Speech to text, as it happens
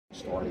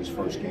Started his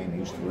first game, he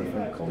was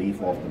terrific.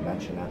 Kahlil off the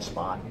bench in that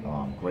spot.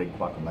 Greg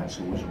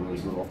Kwakalensu was really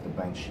good off the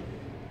bench.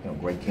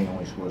 Greg King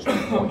only scores 2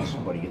 points,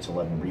 but he gets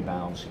 11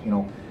 rebounds.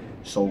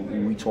 So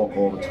we talk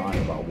all the time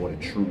about what a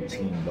true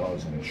team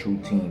does, and a true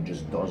team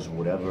just does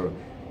whatever,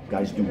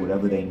 guys do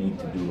whatever they need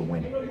to do to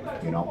win.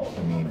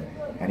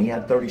 And he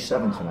had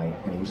 37 tonight,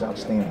 and he was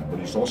outstanding, but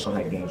he's also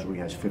had games where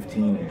he has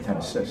 15 and 10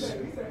 assists,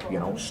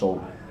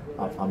 so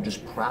I'm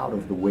just proud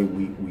of the way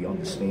we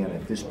understand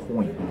at this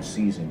point in the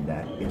season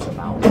that it's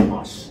about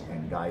us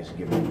and guys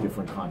giving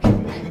different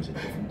contributions at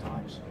different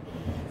times.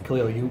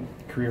 Kahlil, you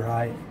career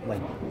high,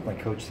 like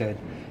Coach said,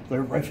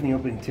 right from the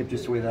opening tip,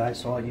 just the way that I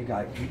saw it, you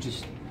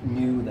just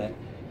knew that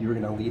you were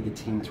going to lead the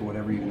team to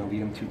whatever you're going to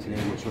lead them to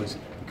today, which was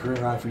a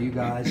career high for you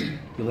guys.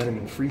 You led them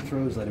in free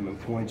throws, led them in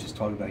points. Just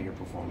talk about your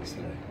performance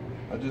today.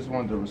 I just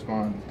wanted to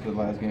respond to the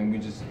last game. We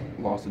just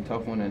lost a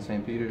tough one at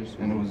St. Peter's,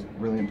 and it was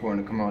really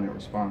important to come out and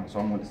respond. So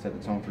I wanted to set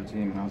the tone for the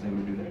team, and I was able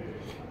to do that.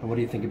 And what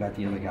do you think about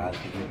the other guys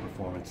with their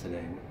performance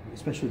today,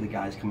 especially the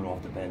guys coming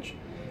off the bench?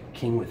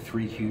 King with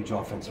 3 huge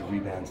offensive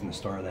rebounds in the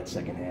start of that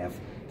second half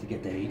to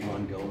get that 8-0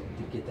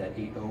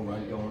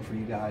 run going for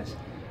you guys,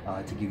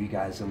 to give you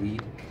guys a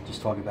lead.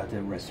 Just talk about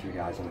the rest of your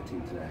guys on the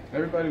team today.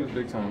 Everybody was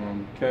big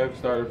time. Kev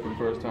started for the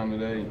first time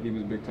today. He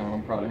was big time.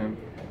 I'm proud of him.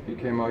 He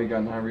came out, he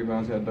got 9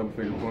 rebounds, had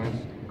double-figure points.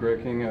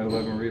 Greg King had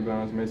 11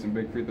 rebounds, made some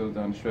big free throws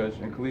down the stretch.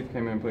 And Kahlil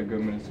came in and played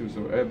good minutes too.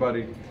 So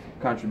everybody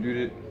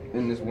contributed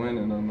in this win,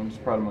 and I'm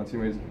just proud of my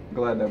teammates.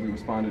 Glad that we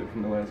responded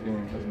from the last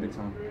game. That's big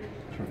time.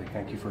 Terrific.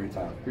 Thank you for your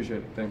time.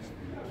 Appreciate it. Thanks.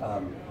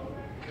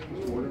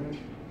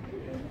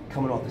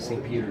 Coming off the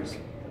St. Peter's,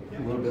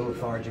 a little bit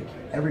lethargic.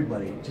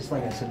 Everybody, just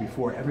like I said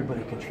before,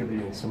 everybody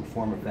contributed in some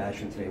form or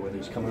fashion today, whether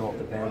it's coming off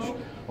the bench,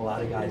 a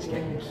lot of guys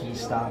getting key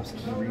stops,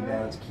 key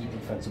rebounds, key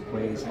defensive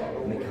plays,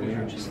 and then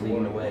Kahlil just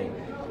leading the way.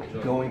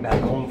 Going back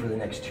home for the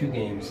next 2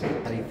 games,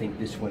 how do you think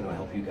this win will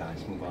help you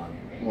guys move on?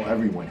 Well,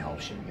 every win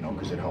helps you,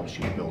 because it helps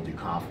you build your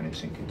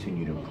confidence and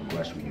continue to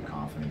progress with your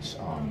confidence.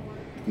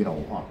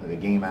 The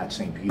game at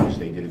St. Peter's,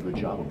 they did a good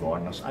job of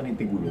guarding us. I didn't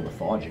think we were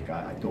lethargic.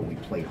 I thought we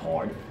played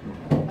hard.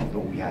 I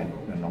thought we had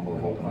a number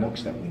of open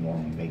looks that we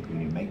normally make. We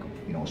didn't make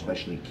them,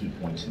 especially key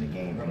points in the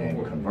game. And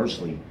then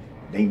conversely,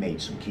 they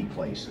made some key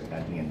plays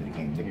at the end of the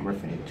game. Nick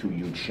Griffin hit 2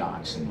 huge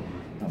shots,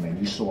 and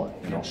you saw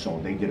it. So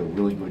they did a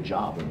really good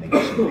job of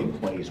making some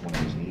big plays when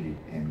it was needed.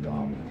 And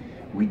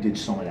we did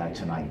some of that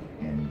tonight.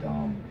 And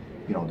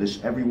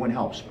every win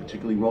helps,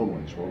 particularly road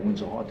wins. Road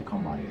wins are hard to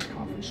come by in this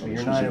conference. So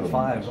you're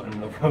 9-5 on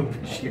the road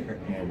this year,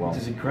 which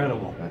is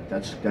incredible.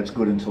 That's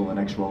good until the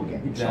next road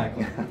game.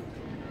 Exactly. So.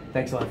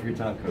 Thanks a lot for your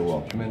time, Coach. You're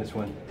welcome. Tremendous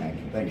win. Thank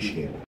you. Appreciate it.